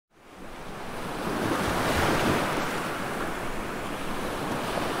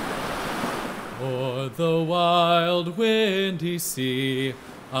O'er the wild windy sea,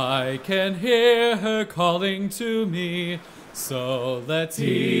 I can hear her calling to me. So let's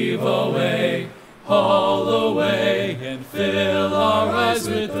heave away, haul away, and fill our eyes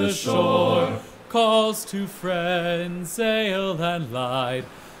with the shore. Calls to friends, ale and light,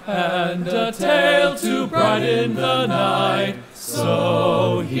 and a tale to brighten the night.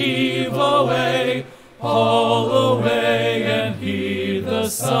 So heave away, haul away, and heed the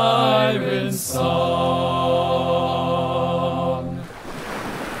siren song.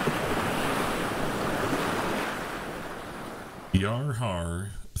 Yar har,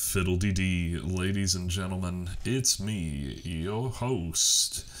 fiddle-dee-dee, ladies and gentlemen, it's me, your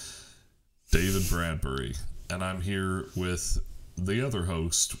host, David Bradbury, and I'm here with the other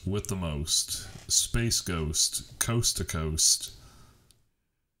host with the most, Space Ghost, coast to coast.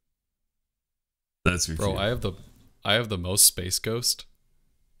 That's your Bro, cue. I have the most Space Ghost.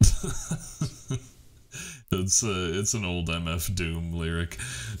 It's an old MF Doom lyric,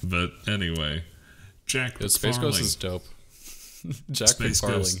 but anyway, Jack McFarlane. Space Ghost is dope. Jack Space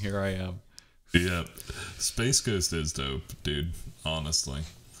McFarlane, Ghost. here I am. Yep, Space Ghost is dope, dude. Honestly,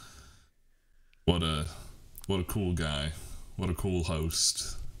 what a cool guy. What a cool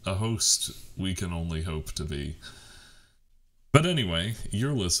host. A host we can only hope to be. But anyway,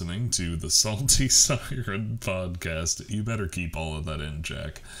 you're listening to the Salty Siren podcast. You better keep all of that in,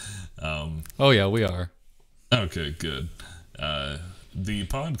 Jack. Oh yeah, we are. Okay, good. The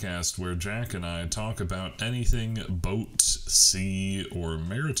podcast where Jack and I talk about anything boat, sea, or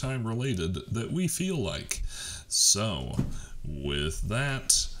maritime related that we feel like. So, with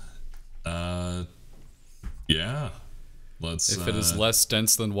that, yeah. If it is less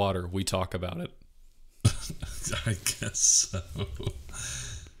dense than water, we talk about it. I guess so.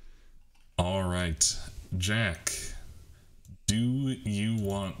 All right, Jack, do you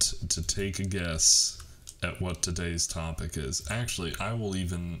want to take a guess at what today's topic is? Actually, I will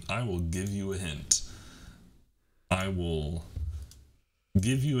give you a hint. I will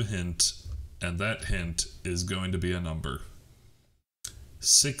give you a hint, and that hint is going to be a number.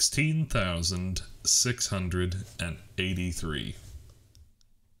 16,683.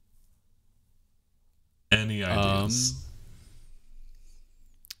 Any ideas?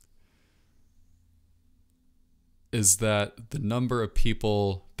 Is that the number of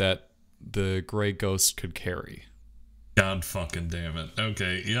people that the gray ghost could carry? God fucking damn it.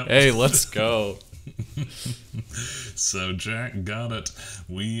 Okay, yep. Hey, let's go. So Jack got it.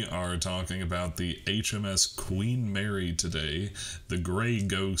 We are talking about the HMS Queen Mary today, the gray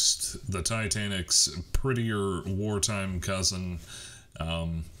ghost, the Titanic's prettier wartime cousin,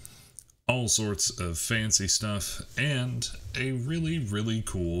 all sorts of fancy stuff, and a really, really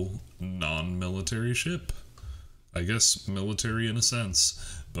cool non-military ship. I guess military in a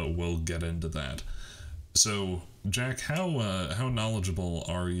sense, but we'll get into that. So, Jack, how knowledgeable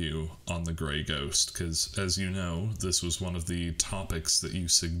are you on the Grey Ghost? Because, as you know, this was one of the topics that you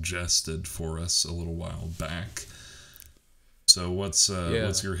suggested for us a little while back. So, what's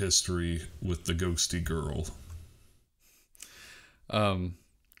your history with the ghosty girl?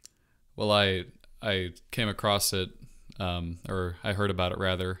 Well, I came across it, or I heard about it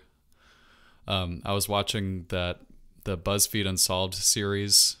rather. I was watching the BuzzFeed Unsolved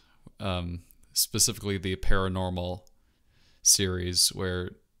series, specifically the paranormal series,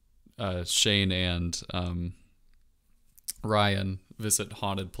 where Shane and Ryan visit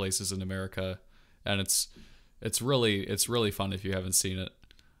haunted places in America, and it's really fun if you haven't seen it.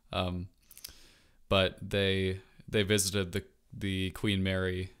 But they visited the Queen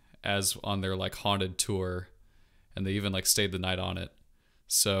Mary as on their like haunted tour, and they even like stayed the night on it.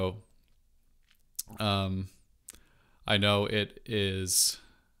 So I know it is,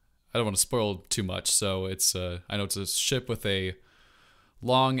 I don't want to spoil too much, so it's I know it's a ship with a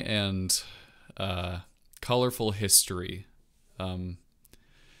long and colorful history, kind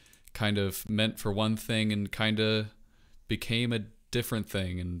of meant for one thing and kind of became a different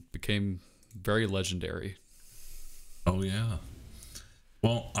thing and became very legendary. Oh yeah.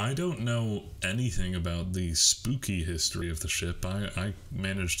 Well, I don't know anything about the spooky history of the ship. I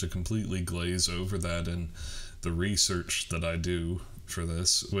managed to completely glaze over that in the research that I do for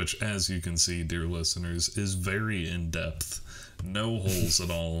this, which, as you can see, dear listeners, is very in-depth. No holes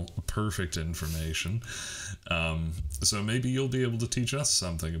at all. Perfect information. So maybe you'll be able to teach us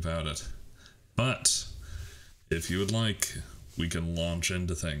something about it. But, if you would like, we can launch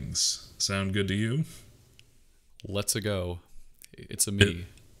into things. Sound good to you? Let's go. It's a me.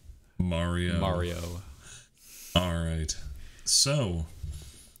 Mario. Alright. So,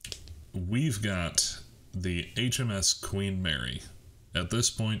 we've got the HMS Queen Mary. At this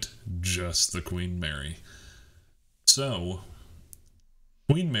point, just the Queen Mary. So,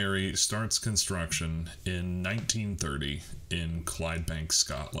 Queen Mary starts construction in 1930 in Clydebank,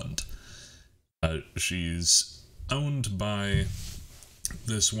 Scotland. She's owned by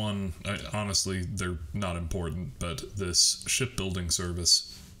this one, honestly, they're not important, but this shipbuilding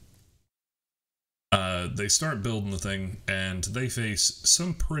service. They start building the thing, and they face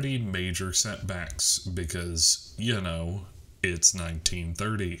some pretty major setbacks because, you know, it's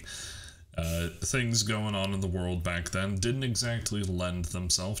 1930. Things going on in the world back then didn't exactly lend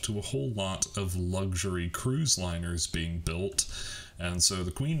themselves to a whole lot of luxury cruise liners being built, and so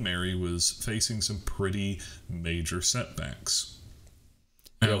the Queen Mary was facing some pretty major setbacks.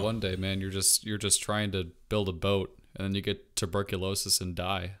 Yeah, one day, man, you're just trying to build a boat, and then you get tuberculosis and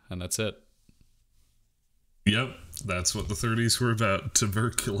die, and that's it. Yep, that's what the 30s were about,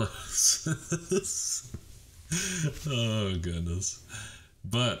 tuberculosis. Oh, goodness.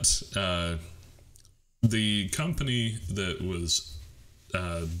 But the company that was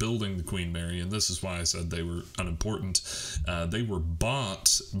building the Queen Mary, and this is why I said they were unimportant, they were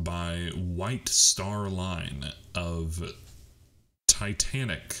bought by White Star Line of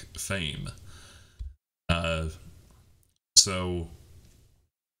Titanic fame. So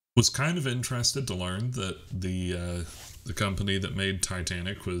was kind of interested to learn that the company that made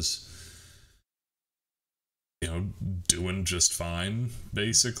Titanic was, you know, doing just fine,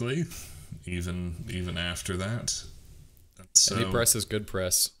 basically, even after that. So, any press is good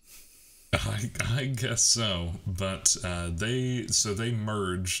press. I guess so, but they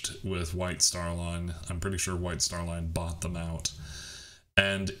merged with White Star Line. I'm pretty sure White Star Line bought them out,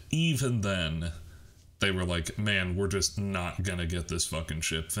 and even then, they were like, man, we're just not gonna get this fucking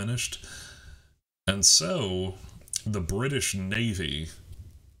ship finished. And so the British Navy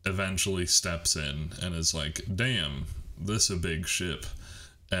eventually steps in and is like, damn, this is a big ship.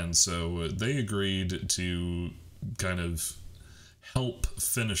 And so they agreed to kind of help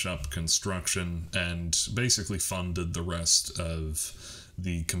finish up construction and basically funded the rest of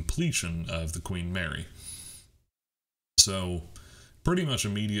the completion of the Queen Mary. So pretty much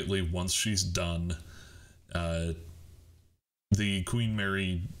immediately once she's done, the Queen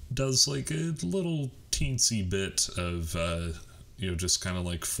Mary does like a little teensy bit of, just kind of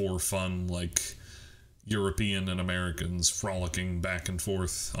like for fun, like European and Americans frolicking back and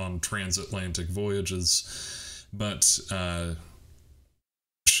forth on transatlantic voyages. But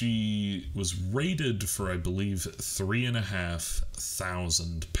she was rated for, I believe,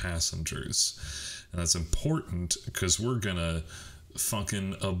 3,500 passengers. And that's important because we're gonna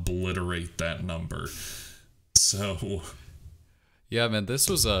fucking obliterate that number. So, yeah, man, this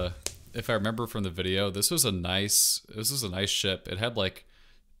was if I remember from the video, this was a nice ship. It had like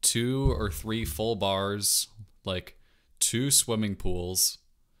 2 or 3 full bars, like 2 swimming pools,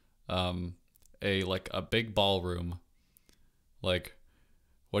 a big ballroom. Like,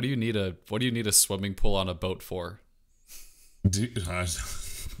 what do you need a swimming pool on a boat for?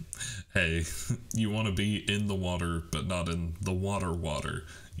 Hey, you want to be in the water, but not in the water,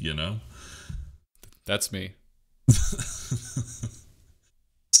 you know? That's me.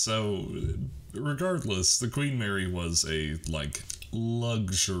 So, regardless, the Queen Mary was a, like,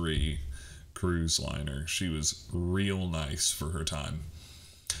 luxury cruise liner. She was real nice for her time.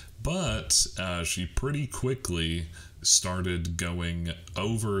 But she pretty quickly started going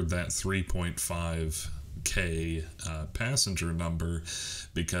over that 3.5K passenger number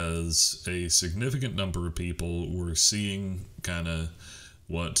because a significant number of people were seeing kind of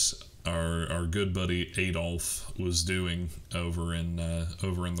what our good buddy Adolf was doing over in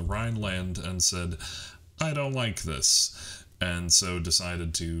the Rhineland and said, I don't like this, and so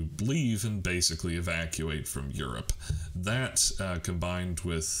decided to leave and basically evacuate from Europe. That combined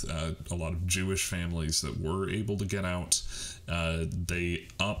with a lot of Jewish families that were able to get out, they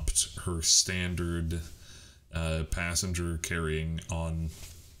upped her standard passenger carrying on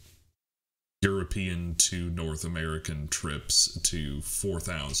European to North American trips to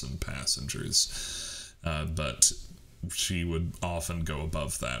 4,000 passengers. But she would often go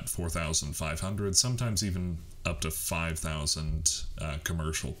above that, 4,500, sometimes even up to 5,000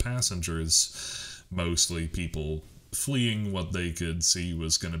 commercial passengers, mostly people fleeing what they could see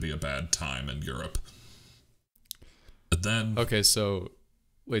was going to be a bad time in Europe. But then... Okay, so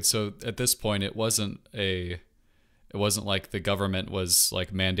at this point it wasn't like the government was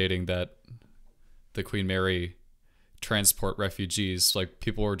like mandating that the Queen Mary transport refugees. Like,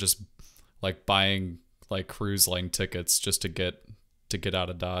 people were just like buying like cruise line tickets just to get out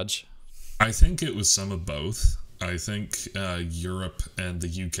of Dodge. I think it was some of both. I think Europe and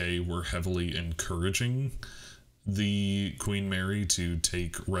the UK were heavily encouraging the Queen Mary to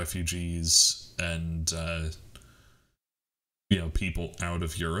take refugees and people out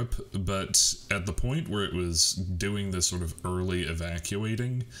of Europe, but at the point where it was doing this sort of early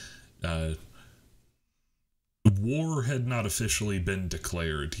evacuating, war had not officially been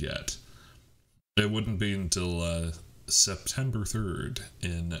declared yet. It wouldn't be until September 3rd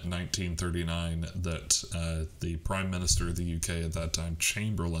in 1939 that the Prime Minister of the UK at that time,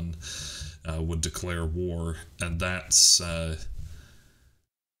 Chamberlain, would declare war, and that's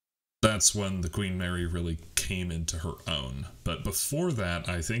when the Queen Mary really came into her own. But before that,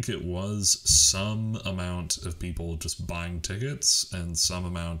 I think it was some amount of people just buying tickets and some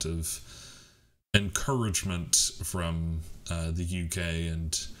amount of encouragement from the UK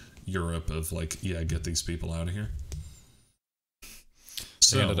and Europe of like, yeah, get these people out of here.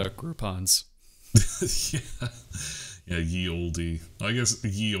 Canada Groupons. yeah, ye oldie. I guess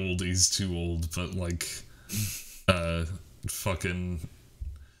ye oldie's too old, but like, fucking,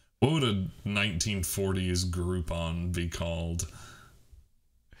 what would a 1940s Groupon be called?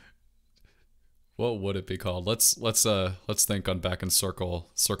 What would it be called? Let's think on back and circle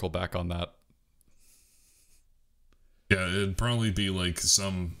back on that. Yeah, it'd probably be like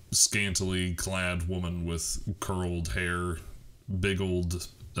some scantily clad woman with curled hair, big old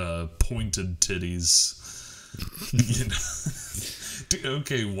pointed titties.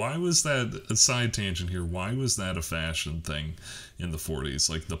 Okay, why was that a side tangent here? Why was that a fashion thing in the 40s?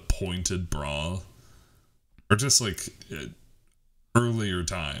 Like the pointed bra? Or just like earlier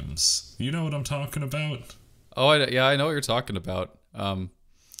times? You know what I'm talking about? Oh, I know what you're talking about. Yeah,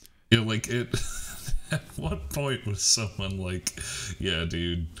 like it. At what point was someone like, yeah,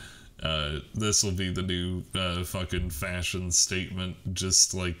 dude, this will be the new fucking fashion statement,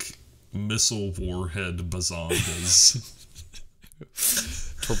 just like missile warhead bazongas.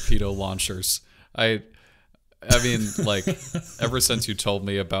 Torpedo launchers. I mean, like, ever since you told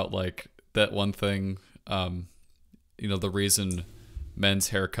me about, like, that one thing, the reason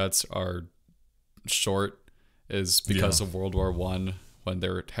men's haircuts are short is because of World War I, when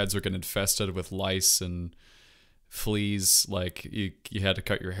their heads were getting infested with lice and fleas. Like, you had to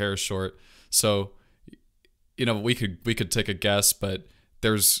cut your hair short. So, we could take a guess, but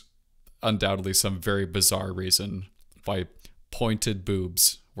there's undoubtedly some very bizarre reason why pointed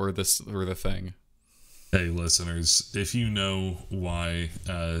boobs were the thing. Hey, listeners, if you know why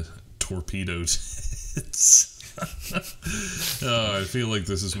torpedo tits... I feel like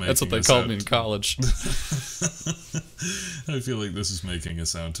this is making That's what they called me in college. I feel like this is making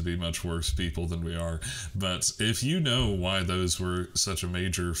us out to be much worse people than we are. But if you know why those were such a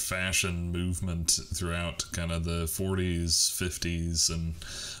major fashion movement throughout kind of the 40s, 50s, and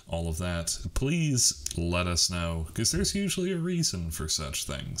all of that, please let us know, because there's usually a reason for such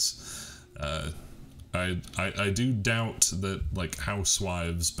things. I do doubt that like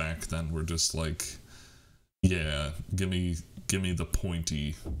housewives back then were just like, yeah, give me the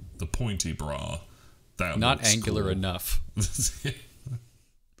pointy bra. That not looks angular cool. enough.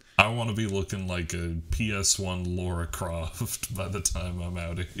 I want to be looking like a PS1 Lara Croft by the time I'm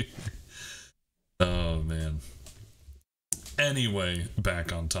out of here. Oh man. Anyway,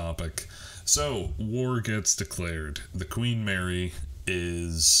 back on topic. So, war gets declared. The Queen Mary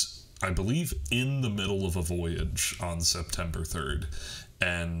is, I believe, in the middle of a voyage on September 3rd.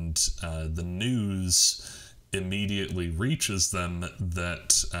 And the news immediately reaches them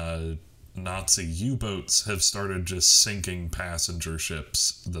that Nazi U-boats have started just sinking passenger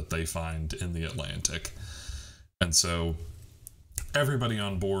ships that they find in the Atlantic. And so everybody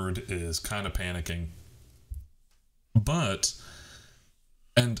on board is kind of panicking. But,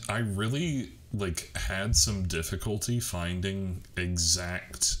 and I really like had some difficulty finding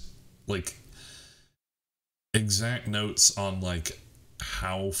exact notes on like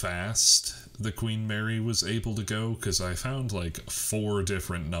how fast the Queen Mary was able to go, because I found like 4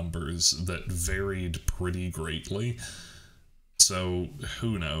 different numbers that varied pretty greatly. So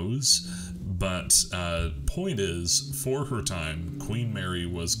who knows? But point is, for her time, Queen Mary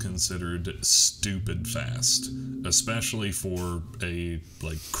was considered stupid fast, especially for a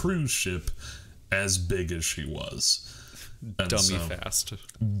like cruise ship as big as she was. And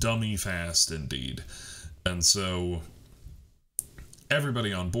dummy fast indeed. And so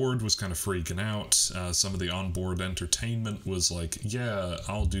everybody on board was kind of freaking out. Some of the onboard entertainment was like, yeah,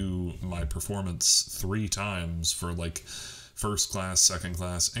 I'll do my performance 3 times for like first class, second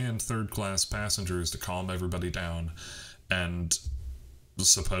class, and third class passengers to calm everybody down. And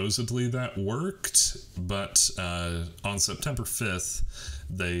supposedly that worked, but on September 5th,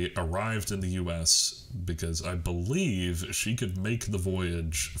 they arrived in the US because I believe she could make the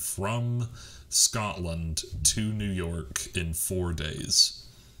voyage from Scotland to New York in 4 days.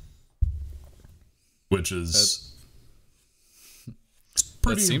 Which is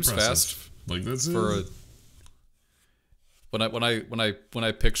pretty that seems impressive. fast. Like that's For a, when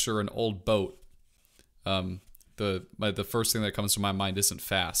I picture an old boat, the first thing that comes to my mind isn't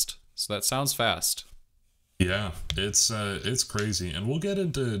fast. So that sounds fast. Yeah, it's crazy, and we'll get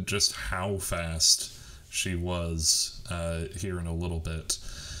into just how fast she was here in a little bit.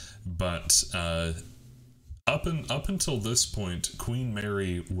 But up until this point, Queen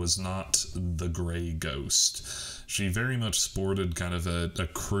Mary was not the gray ghost. She very much sported kind of a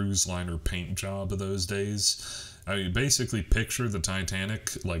cruise liner paint job of those days. I mean, basically picture the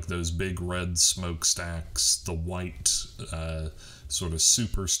Titanic, like those big red smokestacks, the white sort of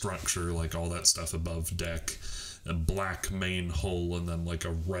superstructure, like all that stuff above deck, a black main hull, and then like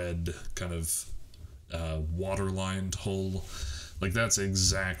a red kind of water-lined hull. Like that's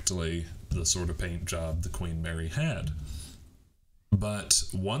exactly the sort of paint job the Queen Mary had. But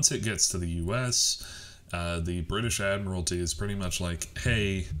once it gets to the US, the British Admiralty is pretty much like,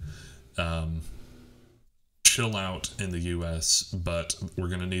 hey, chill out in the US, but we're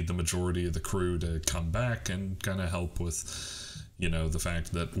going to need the majority of the crew to come back and kind of help with, you know, the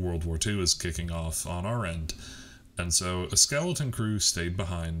fact that World War II is kicking off on our end. And so a skeleton crew stayed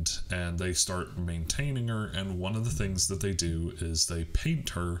behind, and they start maintaining her, and one of the things that they do is they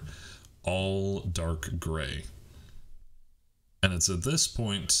paint her all dark gray. And it's at this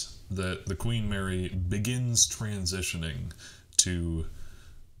point that the Queen Mary begins transitioning to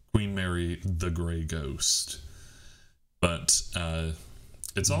Queen Mary the Grey Ghost. But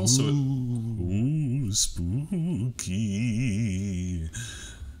it's also... Ooh, spooky.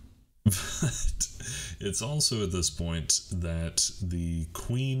 But it's also at this point that the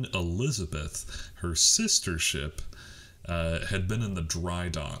Queen Elizabeth, her sister ship, had been in the dry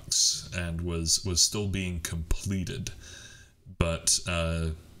docks and was still being completed. But,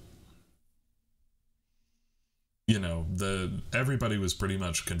 you know, everybody was pretty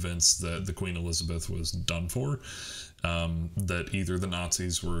much convinced that the Queen Elizabeth was done for, that either the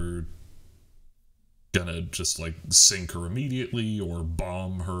Nazis were gonna just like sink her immediately or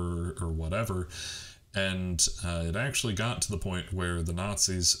bomb her or whatever. And it actually got to the point where the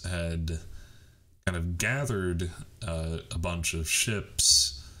Nazis had kind of gathered a bunch of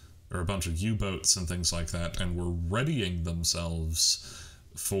ships or a bunch of U-boats and things like that, and were readying themselves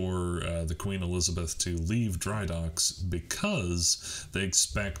for the Queen Elizabeth to leave dry docks, because they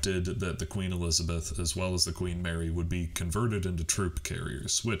expected that the Queen Elizabeth as well as the Queen Mary would be converted into troop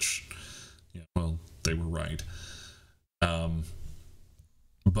carriers, which, yeah, well, they were right.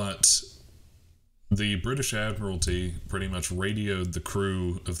 But the British Admiralty pretty much radioed the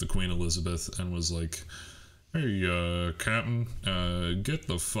crew of the Queen Elizabeth and was like, hey, Captain, get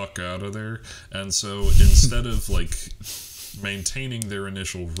the fuck out of there. And so instead of like maintaining their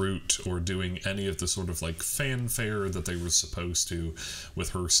initial route or doing any of the sort of like fanfare that they were supposed to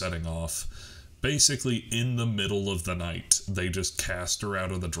with her setting off, basically in the middle of the night, they just cast her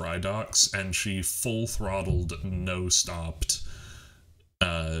out of the dry docks, and she full throttled, no stopped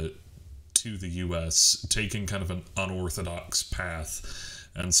to the US, taking kind of an unorthodox path.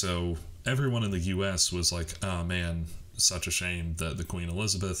 And so everyone in the US was like, oh man, such a shame that the Queen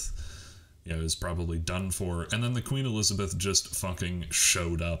Elizabeth, you know, is probably done for. And then the Queen Elizabeth just fucking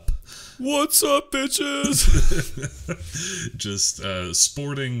showed up. What's up, bitches? Just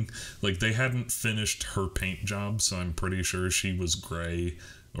sporting, like they hadn't finished her paint job, so I'm pretty sure she was gray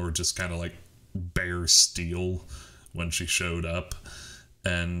or just kind of like bare steel when she showed up.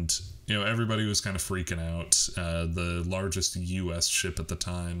 And, you know, everybody was kind of freaking out. The largest U.S. ship at the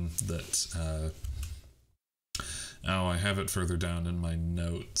time that, I have it further down in my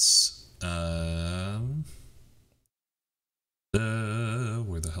notes. Where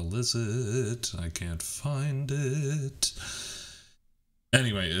the hell is it? I can't find it.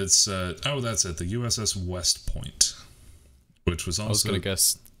 Anyway, it's, that's it, the USS West Point, which was also... I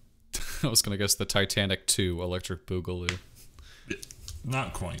was gonna guess the Titanic 2, Electric Boogaloo.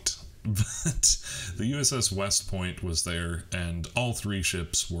 Not quite. But the USS West Point was there, and all three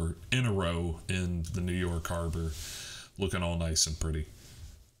ships were in a row in the New York harbor, looking all nice and pretty.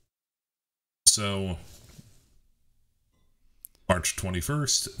 So, March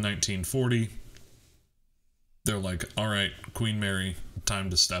 21st, 1940, they're like, alright, Queen Mary,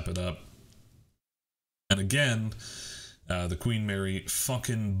 time to step it up. And again, the Queen Mary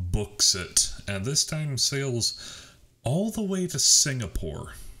fucking books it, and this time sails all the way to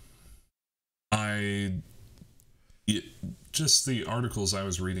Singapore. Just the articles I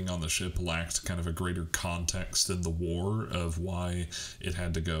was reading on the ship lacked kind of a greater context in the war of why it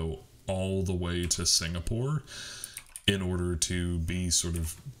had to go all the way to Singapore in order to be sort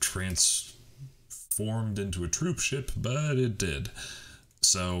of transformed into a troop ship, but it did.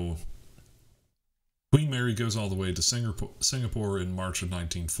 So Queen Mary goes all the way to Singapore in March of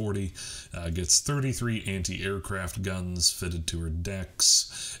 1940, gets 33 anti-aircraft guns fitted to her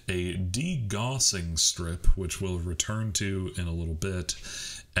decks, a degaussing strip, which we'll return to in a little bit,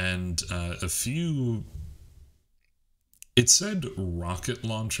 and a few... It said rocket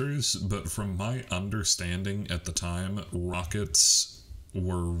launchers, but from my understanding at the time, rockets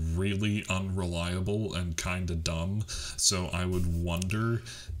were really unreliable and kind of dumb, so I would wonder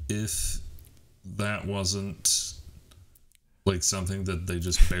if that wasn't like something that they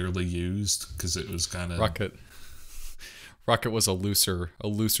just barely used, because it was kind of... Rocket was a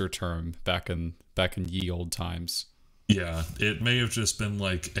looser term back in ye old times. Yeah, it may have just been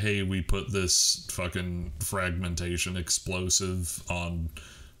like, hey, we put this fucking fragmentation explosive on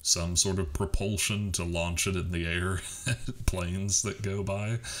some sort of propulsion to launch it in the air at planes that go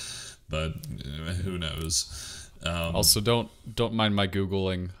by, but who knows. Also, don't mind my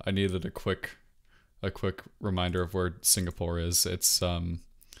Googling. I needed a quick reminder of where Singapore is. It's in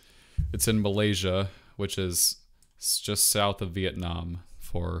Malaysia, which is just south of Vietnam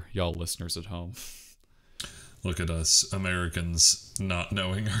for y'all listeners at home. Look at us Americans not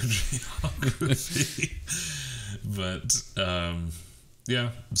knowing our geography. But yeah,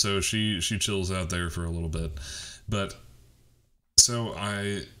 so she chills out there for a little bit. But so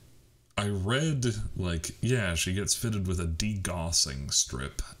I read, like, yeah, she gets fitted with a degaussing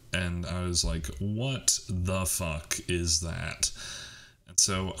strip, and I was like, what the fuck is that? And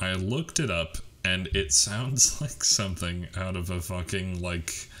so I looked it up, and it sounds like something out of a fucking,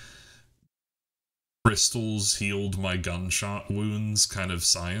 like, crystals healed my gunshot wounds kind of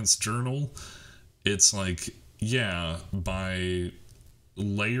science journal. It's like, yeah, by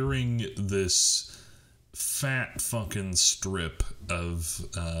layering this fat fucking strip of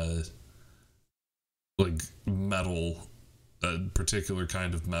like metal, a particular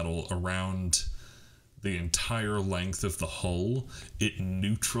kind of metal, around the entire length of the hull, it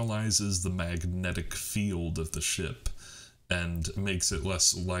neutralizes the magnetic field of the ship and makes it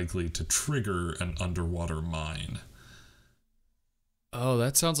less likely to trigger an underwater mine. Oh,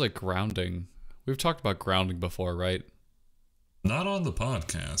 that sounds like grounding. We've talked about grounding before, right? Not on the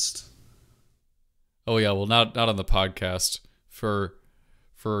podcast. Oh yeah, well, not on the podcast. For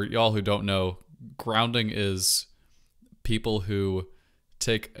y'all who don't know, grounding is people who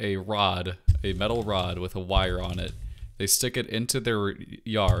take a metal rod with a wire on it. They stick it into their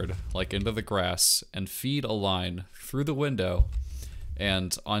yard, like into the grass, and feed a line through the window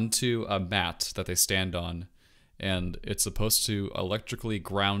and onto a mat that they stand on. And it's supposed to electrically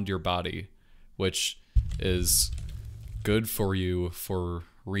ground your body, which is good for you for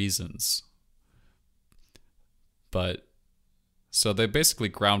reasons. But so they basically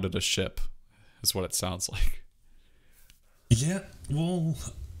grounded a ship, is what it sounds like. Yeah, well,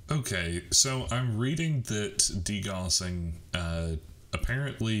 okay, so I'm reading that degaussing,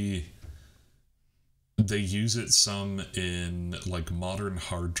 apparently they use it some in, like, modern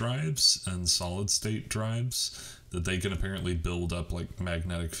hard drives and solid-state drives, that they can apparently build up, like,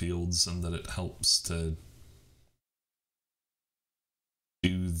 magnetic fields, and that it helps to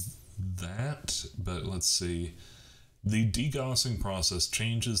do that. But let's see. The degaussing process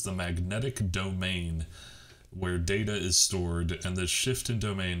changes the magnetic domain where data is stored, and the shift in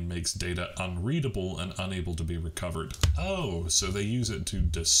domain makes data unreadable and unable to be recovered. Oh, so they use it to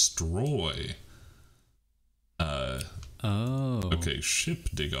destroy. Okay, ship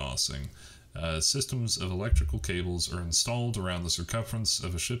degaussing. Systems of electrical cables are installed around the circumference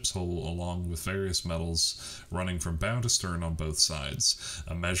of a ship's hull along with various metals running from bow to stern on both sides.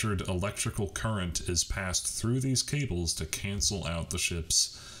 A measured electrical current is passed through these cables to cancel out the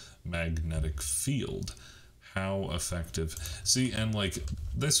ship's magnetic field. How effective. See, and like,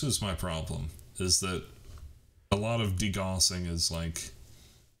 this was my problem, is that a lot of degaussing is like,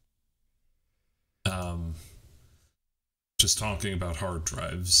 just talking about hard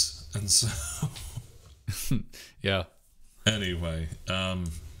drives, and so yeah. Anyway,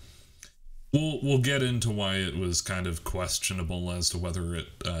 we'll get into why it was kind of questionable as to whether it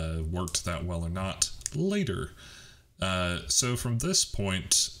worked that well or not later. So from this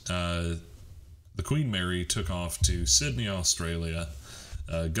point, the Queen Mary took off to Sydney, Australia,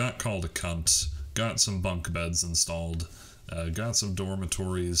 got called a cunt, got some bunk beds installed, got some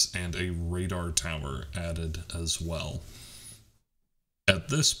dormitories and a radar tower added as well. At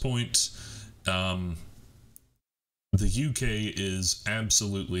this point, the UK is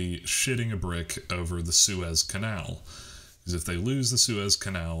absolutely shitting a brick over the Suez Canal. Because if they lose the Suez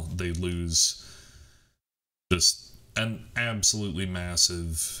Canal, they lose just an absolutely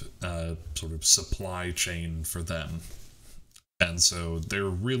massive sort of supply chain for them. And so they're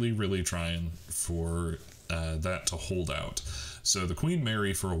really, really trying for that to hold out. So the Queen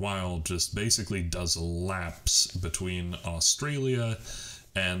Mary for a while just basically does laps between Australia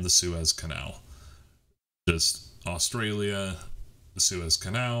and the Suez Canal. Just Australia, the Suez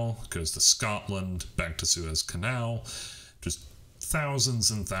Canal, goes to Scotland, back to Suez Canal. Just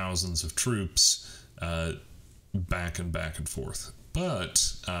thousands and thousands of troops back and forth.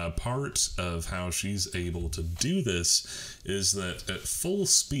 But part of how she's able to do this is that at full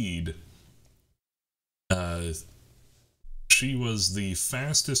speed, she was the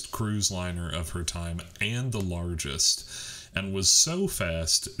fastest cruise liner of her time and the largest, and was so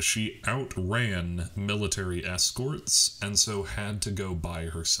fast she outran military escorts and so had to go by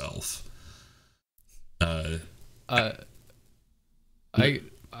herself. I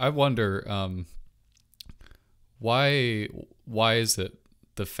wonder why is it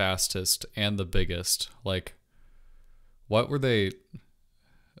the fastest and the biggest? Like, what were they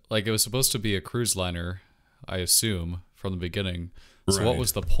like? It was supposed to be a cruise liner, I assume, from the beginning. So Right. what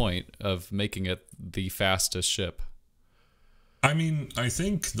was the point of making it the fastest ship? I mean, I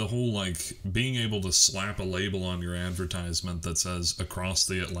think the whole, like, being able to slap a label on your advertisement that says across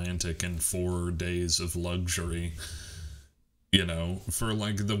the Atlantic in 4 days of luxury, you know, for,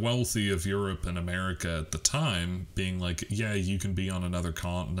 like, the wealthy of Europe and America at the time, being like, yeah, you can be on another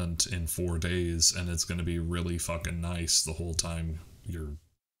continent in 4 days and it's going to be really fucking nice the whole time you're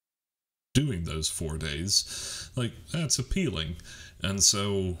doing those 4 days. Like, that's appealing. And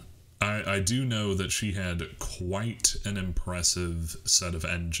so I do know that she had quite an impressive set of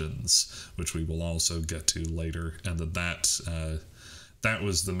engines, which we will also get to later, and that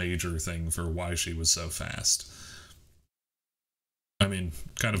was the major thing for why she was so fast. I mean,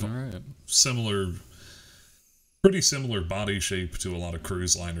 kind of pretty similar body shape to a lot of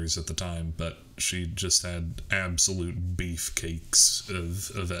cruise liners at the time, but she just had absolute beefcakes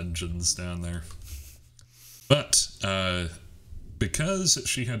of engines down there. But, because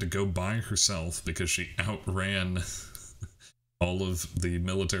she had to go by herself, because she outran all of the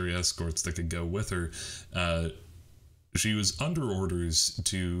military escorts that could go with her, she was under orders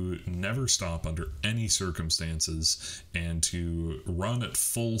to never stop under any circumstances and to run at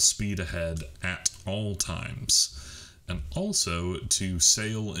full speed ahead at all times. And also to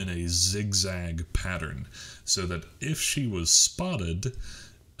sail in a zigzag pattern, so that if she was spotted,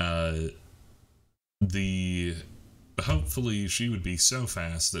 hopefully she would be so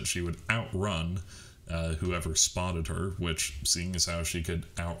fast that she would outrun whoever spotted her, which, seeing as how she could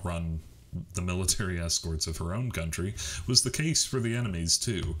outrun the military escorts of her own country, was the case for the enemies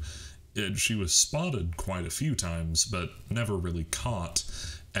too. She was spotted quite a few times, but never really caught,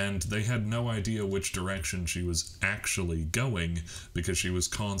 and they had no idea which direction she was actually going, because she was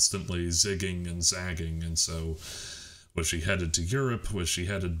constantly zigging and zagging. And so, was she headed to Europe? Was she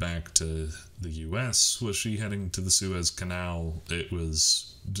headed back to the US? Was she heading to the Suez Canal? It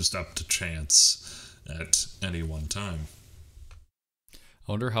was just up to chance at any one time.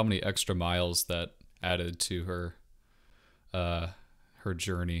 I wonder how many extra miles that added to her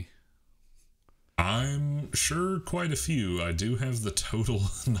journey. I'm sure quite a few. I do have the total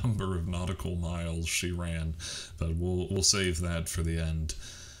number of nautical miles she ran, but we'll save that for the end.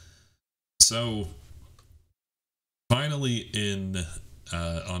 So, finally,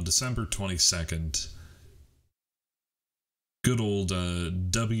 on December 22nd, good old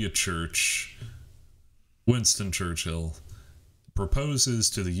Winston Churchill, proposes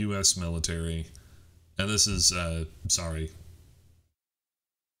to the U.S. military, and this is, I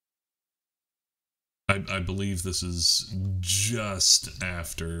believe this is just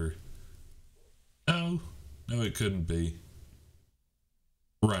after... No, it couldn't be.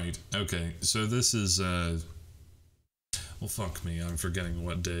 Right, okay, so this is, well, fuck me, I'm forgetting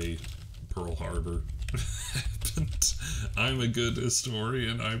what day Pearl Harbor happened. I'm a good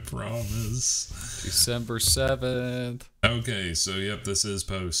historian, I promise. December 7th. Okay, so yep, this is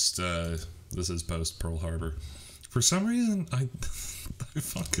post Pearl Harbor. For some reason, I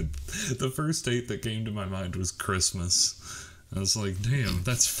the first date that came to my mind was Christmas. I was like, damn,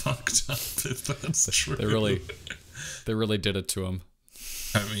 that's fucked up if that's true. They really did it to him.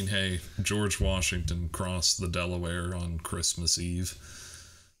 I mean, hey, George Washington crossed the Delaware on Christmas Eve.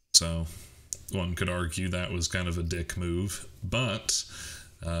 So, one could argue that was kind of a dick move, but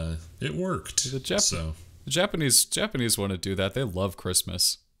it worked. The Japanese want to do that. They love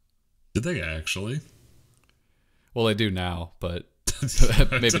Christmas. Did they actually? Well, they do now, but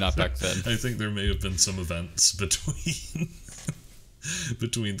maybe not back then. I think there may have been some events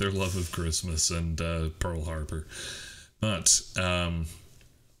between their love of Christmas and Pearl Harbor. But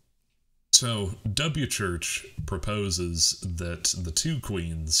so W Church proposes that the two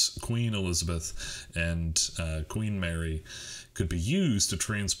queens, Queen Elizabeth and Queen Mary, could be used to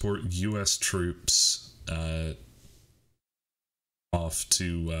transport U.S. troops off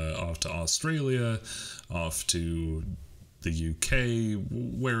to Australia, off to the UK,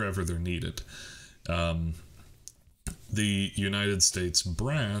 wherever they're needed. The United States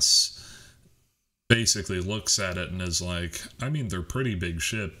brass basically looks at it and is like, I mean, they're pretty big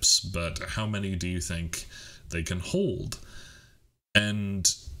ships, but how many do you think they can hold? And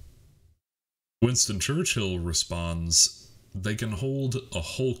Winston Churchill responds, they can hold a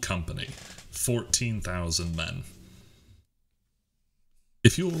whole company, 14,000 men.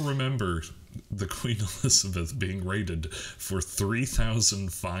 If you'll remember the Queen Elizabeth being rated for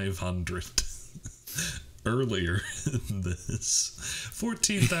 3,500 earlier in this,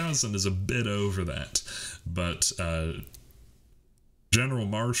 14,000 is a bit over that. But General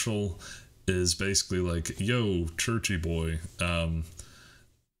Marshall is basically like, yo, churchy boy,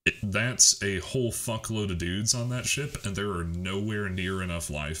 that's a whole fuckload of dudes on that ship, and there are nowhere near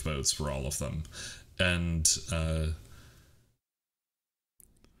enough lifeboats for all of them. And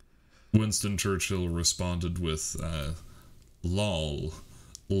Winston Churchill responded with, lol,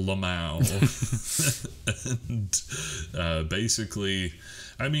 lamau. And basically,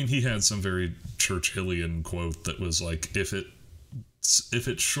 I mean, he had some very Churchillian quote that was like, if it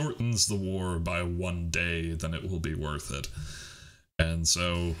shortens the war by 1 day, then it will be worth it. And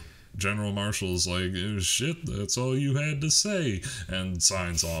so General Marshall's like, oh, shit, that's all you had to say, and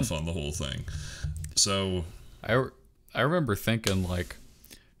signs off on the whole thing. So I remember thinking, like,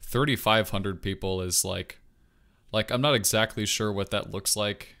 3,500 people is like I'm not exactly sure what that looks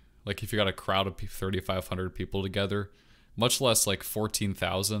like if you got a crowd of 3,500 people together, much less like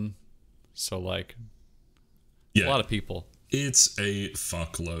 14,000. So like, yeah, a lot of people. It's a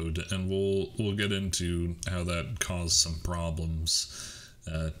fuckload, and we'll get into how that caused some problems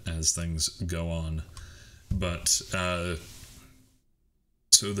as things go on. But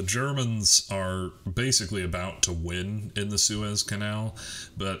so the Germans are basically about to win in the Suez Canal,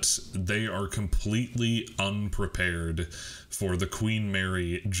 but they are completely unprepared for the Queen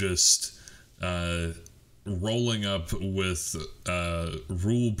Mary just rolling up with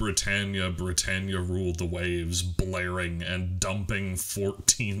Rule Britannia, Britannia ruled the waves blaring and dumping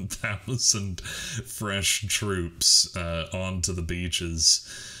 14,000 fresh troops onto the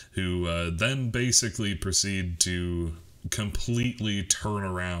beaches, who then basically proceed to completely turn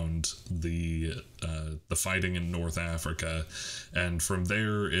around the fighting in North Africa, and from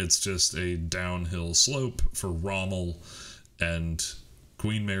there it's just a downhill slope for Rommel and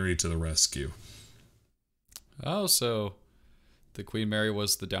Queen Mary to the rescue. Oh, so the Queen Mary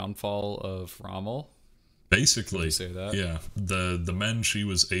was the downfall of Rommel? Basically, can you say that? Yeah. The men she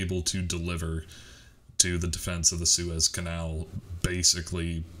was able to deliver to the defense of the Suez Canal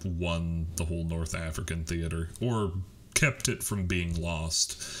basically won the whole North African theater, or kept it from being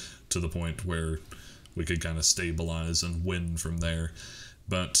lost to the point where we could kind of stabilize and win from there.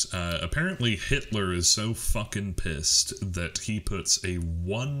 But apparently Hitler is so fucking pissed that he puts a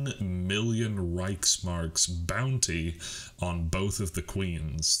 1 million Reichsmarks bounty on both of the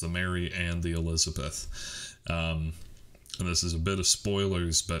queens, the Mary and the Elizabeth. And this is a bit of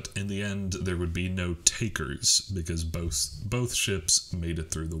spoilers, but in the end there would be no takers because both ships made it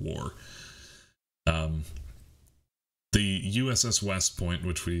through the war. The USS West Point,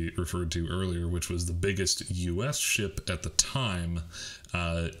 which we referred to earlier, which was the biggest U.S. ship at the time,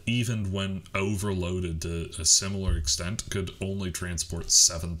 even when overloaded to a similar extent, could only transport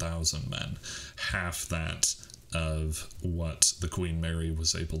 7,000 men, half that of what the Queen Mary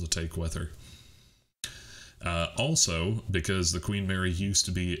was able to take with her. Also, because the Queen Mary used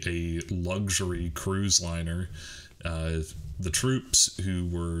to be a luxury cruise liner, the troops who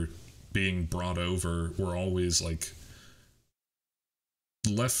were being brought over were always like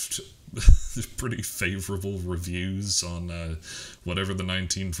left pretty favorable reviews on whatever the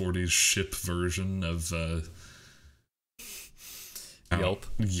 1940s ship version of Yelp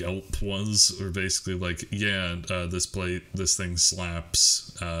was, or basically like, yeah, this thing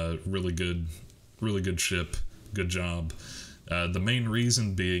slaps, really good ship, good job. The main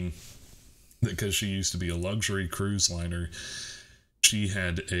reason being because she used to be a luxury cruise liner, She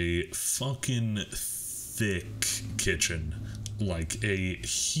had a fucking thick kitchen, like a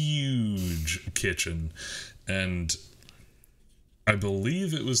huge kitchen, and I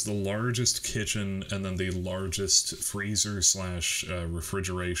believe it was the largest kitchen and then the largest freezer slash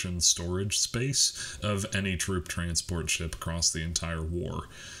refrigeration storage space of any troop transport ship across the entire war.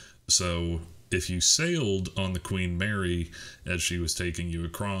 So if you sailed on the Queen Mary as she was taking you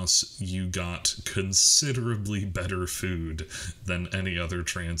across, you got considerably better food than any other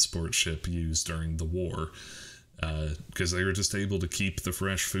transport ship used during the war, because they were just able to keep the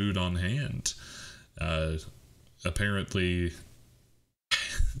fresh food on hand. Apparently,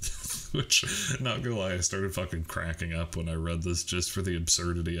 which, not gonna lie, I started fucking cracking up when I read this just for the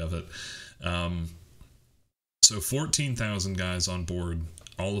absurdity of it. So 14,000 guys on board,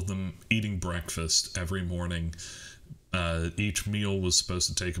 all of them eating breakfast every morning. Each meal was supposed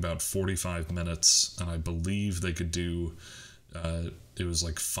to take about 45 minutes, and I believe they could do, it was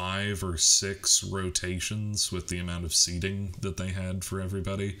like 5 or 6 rotations with the amount of seating that they had for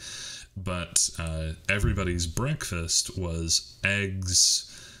everybody. But everybody's breakfast was eggs,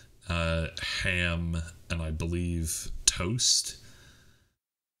 ham, and I believe toast.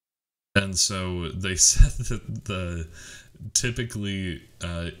 And so they said that typically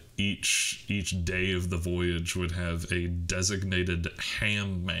each day of the voyage would have a designated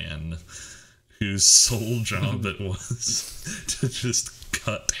ham man whose sole job it was to just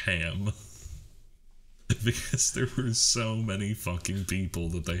cut ham. Because there were so many fucking people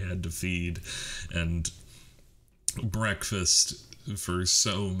that they had to feed, and breakfast for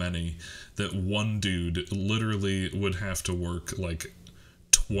so many that one dude literally would have to work like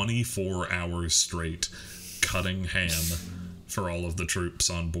 24 hours straight cutting ham for all of the troops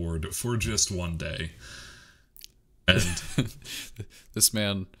on board for just one day. And this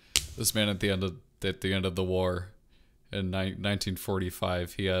man at the end of the war in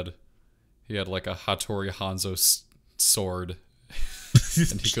 1945, he had like a Hattori Hanzo sword,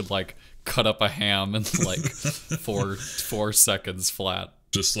 and he could like cut up a ham in like four seconds flat.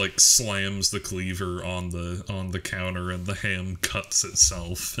 Just like slams the cleaver on the counter, and the ham cuts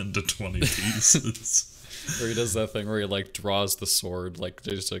itself into 20 pieces. Or he does that thing where he like draws the sword, like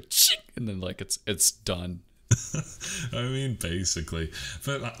just like, and then like it's done. I mean, basically.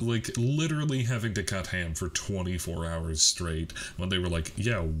 But, like, literally having to cut ham for 24 hours straight when they were like,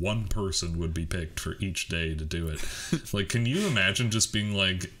 yeah, one person would be picked for each day to do it. Like, can you imagine just being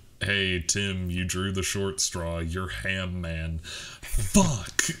like, hey, Tim, you drew the short straw, you're ham man.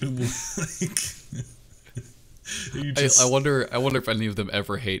 Fuck! Like, I wonder if any of them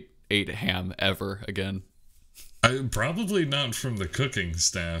ever ate ham ever again. Probably not from the cooking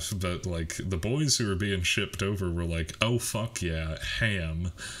staff, but like the boys who were being shipped over were like, oh fuck yeah,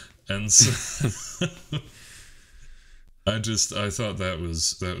 ham. And so I thought that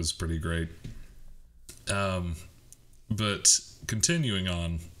was pretty great. But continuing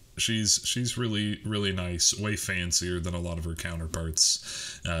on, she's really, really nice, way fancier than a lot of her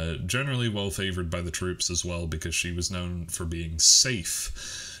counterparts. Generally well favored by the troops as well, because she was known for being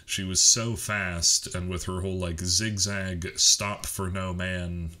safe. She was so fast, and with her whole like zigzag stop for no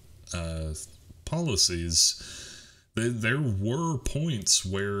man policies, there were points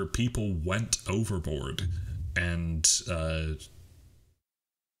where people went overboard, and the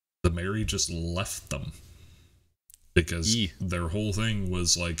Mary just left them. Because their whole thing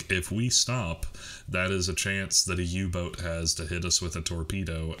was like, if we stop, that is a chance that a U-boat has to hit us with a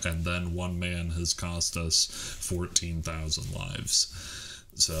torpedo, and then one man has cost us 14,000 lives.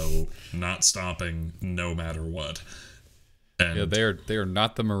 So, not stopping no matter what. And yeah, they are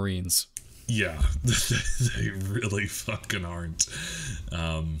not the Marines. Yeah, they really fucking aren't.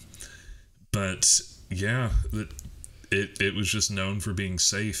 But yeah, it was just known for being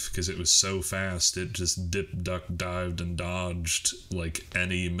safe because it was so fast. It just dipped, ducked, dived, and dodged like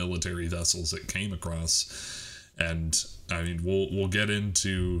any military vessels it came across. And I mean, we'll get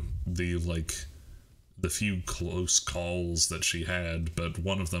into the few close calls that she had, but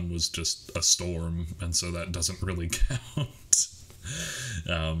one of them was just a storm, and so that doesn't really count.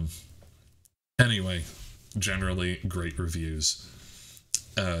 Anyway, generally great reviews.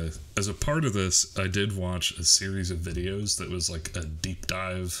 As a part of this, I did watch a series of videos that was like a deep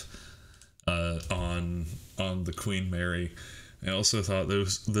dive on the Queen Mary. I also thought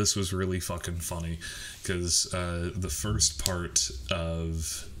this was really fucking funny, because the first part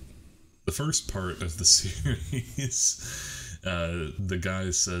of the series, the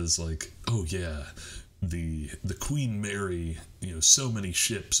guy says like, oh yeah, the Queen Mary, so many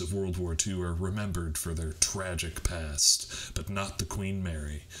ships of World War II are remembered for their tragic past, but not the Queen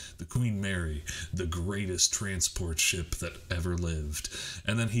Mary. The Queen Mary, the greatest transport ship that ever lived.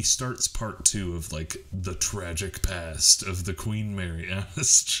 And then he starts part 2 of, like, the tragic past of the Queen Mary. And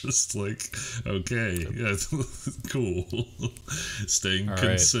it's just like, okay, yeah, cool. Staying All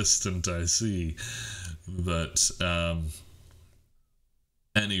consistent, I see. But,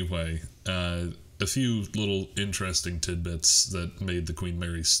 anyway, a few little interesting tidbits that made the Queen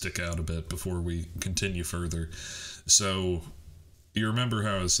Mary stick out a bit before we continue further. So, you remember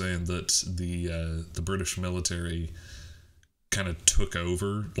how I was saying that the British military kind of took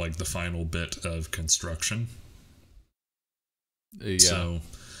over, like, the final bit of construction? Yeah. So,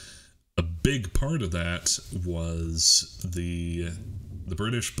 a big part of that was the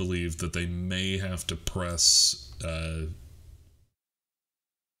British believed that they may have to press a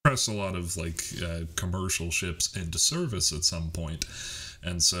lot of, like, commercial ships into service at some point.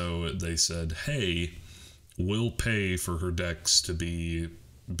 And so they said, hey, we'll pay for her decks to be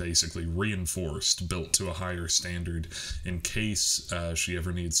basically reinforced, built to a higher standard in case she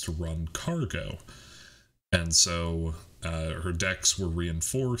ever needs to run cargo. And so her decks were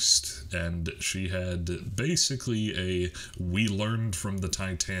reinforced, and she had basically a we learned from the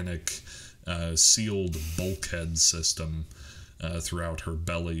Titanic sealed bulkhead system throughout her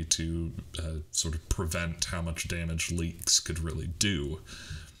belly to sort of prevent how much damage leaks could really do.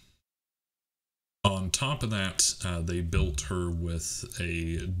 On top of that, they built her with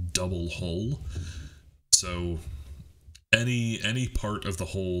a double hull. So any part of the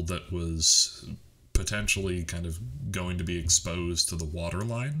hull that was potentially kind of going to be exposed to the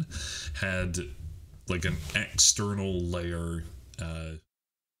waterline had, like, an external layer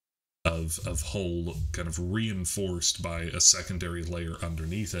of hull kind of reinforced by a secondary layer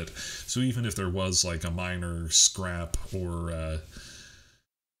underneath it. So even if there was, like, a minor scrap or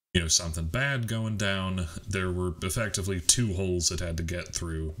something bad going down, there were effectively 2 holes it had to get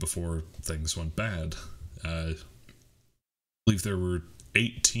through before things went bad. I believe there were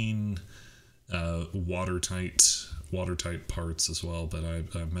 18 watertight parts as well, but I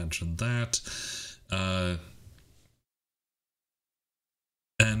mentioned that.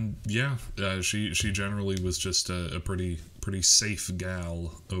 And yeah, she generally was just a pretty safe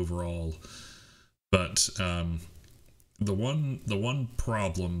gal overall. But the one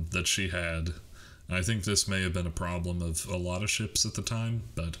problem that she had, and I think this may have been a problem of a lot of ships at the time,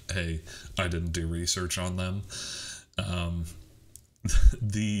 but hey, I didn't do research on them.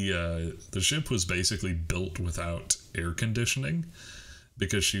 The ship was basically built without air conditioning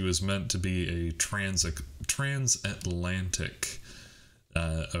because she was meant to be a transatlantic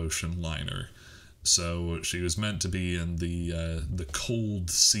ocean liner. So she was meant to be in the cold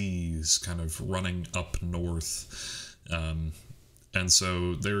seas, kind of running up north. And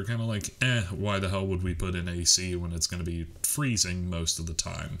so they were kind of like, why the hell would we put in AC when it's going to be freezing most of the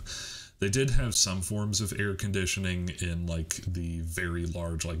time? They did have some forms of air conditioning in, like, the very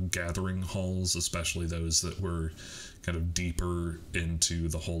large, like, gathering halls, especially those that were kind of deeper into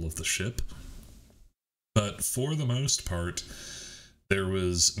the hull of the ship. But for the most part, there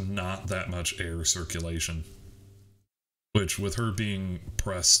was not that much air circulation, which, with her being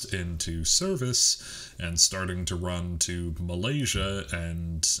pressed into service and starting to run to Malaysia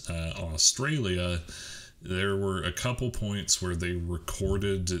and Australia, there were a couple points where they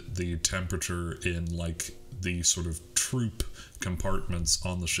recorded the temperature in, like, the sort of troop compartments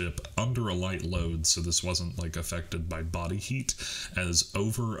on the ship under a light load, so this wasn't, like, affected by body heat, as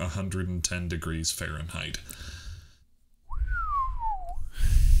over 110 degrees Fahrenheit.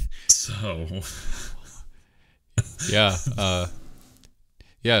 So yeah,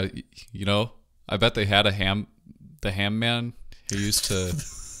 I bet they had the ham man who used to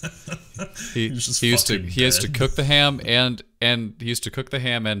he used to cook the ham and he used to cook the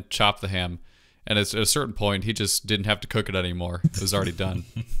ham and chop the ham, and at a certain point he just didn't have to cook it anymore. It was already done.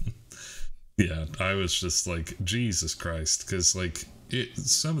 Yeah, I was just like, Jesus Christ, because, like,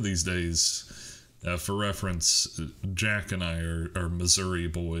 some of these days, for reference, Jack and I are Missouri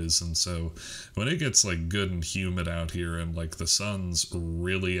boys, and so when it gets, like, good and humid out here and, like, the sun's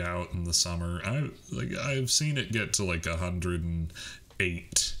really out in the summer, I've seen it get to, like,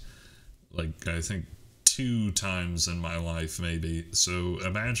 108, like, I think 2 times in my life maybe. So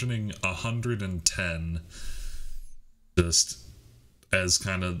imagining 110 just as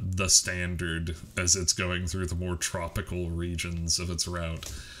kind of the standard as it's going through the more tropical regions of its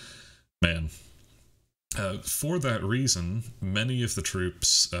route, man. For that reason, many of the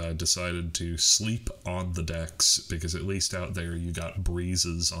troops decided to sleep on the decks, because at least out there you got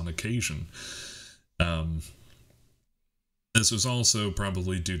breezes on occasion. This was also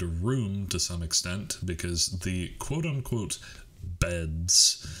probably due to room to some extent, because the quote-unquote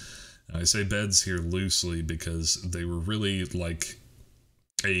beds, I say beds here loosely because they were really like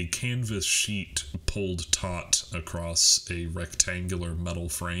a canvas sheet pulled taut across a rectangular metal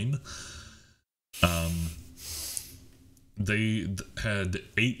frame. They had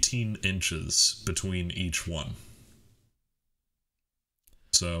 18 inches between each one.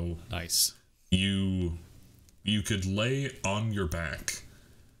 So nice. You could lay on your back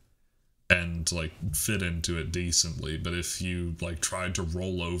and like fit into it decently, but if you like tried to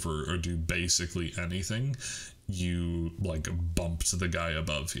roll over or do basically anything, you like bumped the guy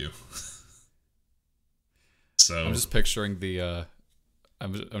above you. So I'm just picturing the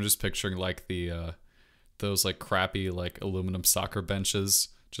I'm just picturing like the those like crappy like aluminum soccer benches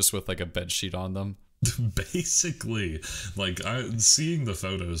just with like a bed sheet on them. Basically, like seeing the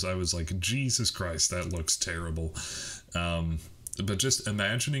photos, I was like, Jesus Christ, that looks terrible. But just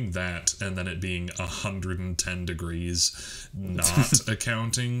imagining that, and then it being 110 degrees, not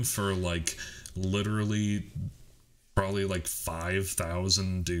accounting for like literally probably like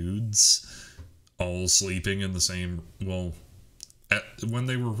 5,000 dudes all sleeping in the same, well, when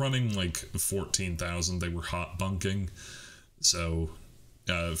they were running like 14,000, they were hot bunking. So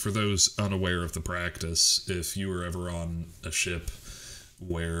for those unaware of the practice, if you were ever on a ship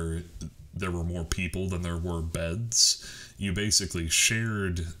where there were more people than there were beds, you basically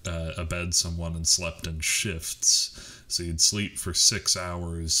shared a bed someone and slept in shifts. So you'd sleep for 6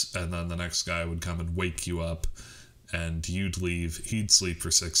 hours, and then the next guy would come and wake you up, and you'd leave. He'd sleep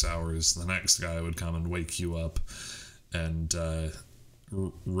for 6 hours. The next guy would come and wake you up, and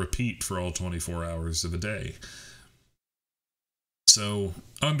repeat for all 24 hours of a day. So,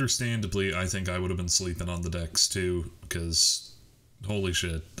 understandably, I think I would have been sleeping on the decks too, because holy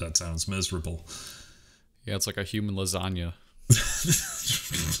shit, that sounds miserable. Yeah, it's like a human lasagna.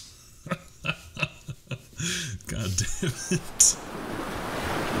 God damn it.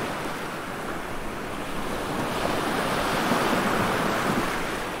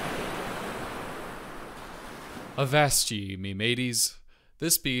 Avast ye, me mateys.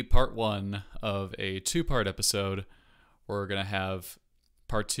 This be part 1 of a 2-part episode. We're going to have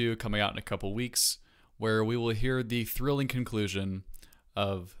part 2 coming out in a couple weeks, where we will hear the thrilling conclusion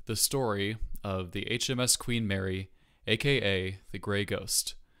of the story of the HMS Queen Mary, a.k.a. the Grey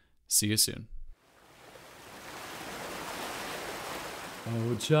Ghost. See you soon.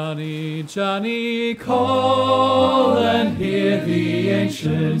 Oh, Johnny, Johnny, call and hear the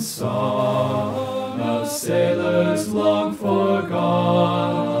ancient song of sailors long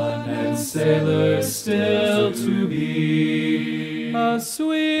forgone and sailors still to be. A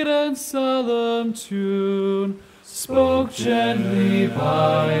sweet and solemn tune spoke gently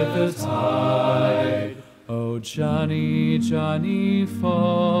by the tide. Oh, Johnny, Johnny,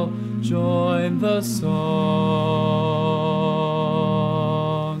 fall, join the song.